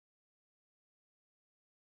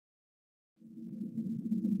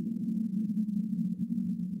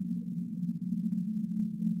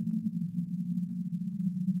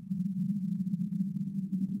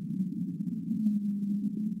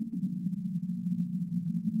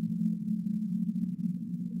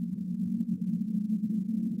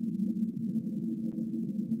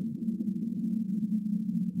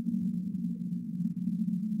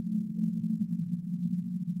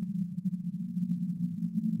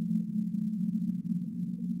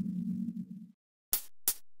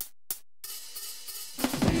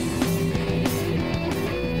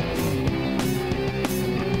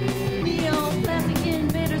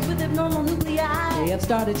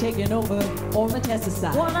started taking over all the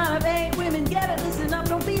pesticide. 1 out of 8 women get it, listen up,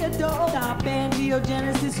 don't be a dope. Stop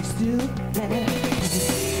angiogenesis, you still can.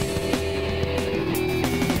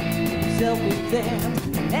 Self-exams,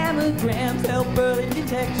 mammograms help early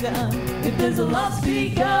detection. If there's a lump,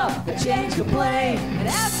 speak up, a change, complain, and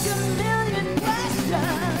ask a million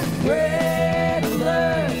questions. Red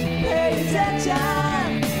alert, pay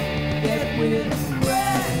attention. Get with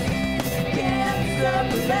breast cancer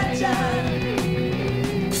prevention.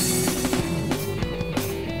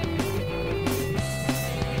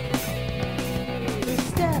 First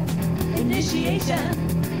step, initiation,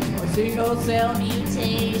 or single cell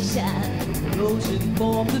mutation. Lotion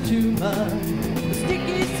forms a tumor, a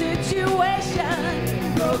sticky situation,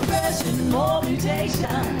 progression, more mutation,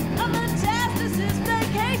 a metastasis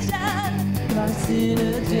vacation,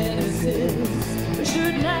 carcinogenesis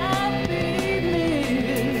should not be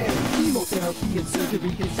missed. Chemotherapy and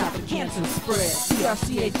surgery can stop the cancer spread.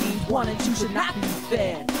 CRCA genes 1 and 2 should not be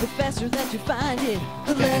fed. The faster that you find it,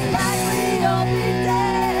 the less likely you'll be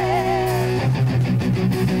dead.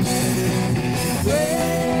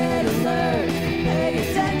 Red alert, pay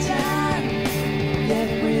attention. Get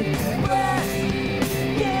with breast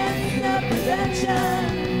cancer prevention.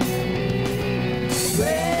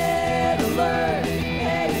 Red alert,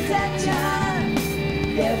 pay attention.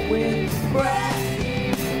 Get with breast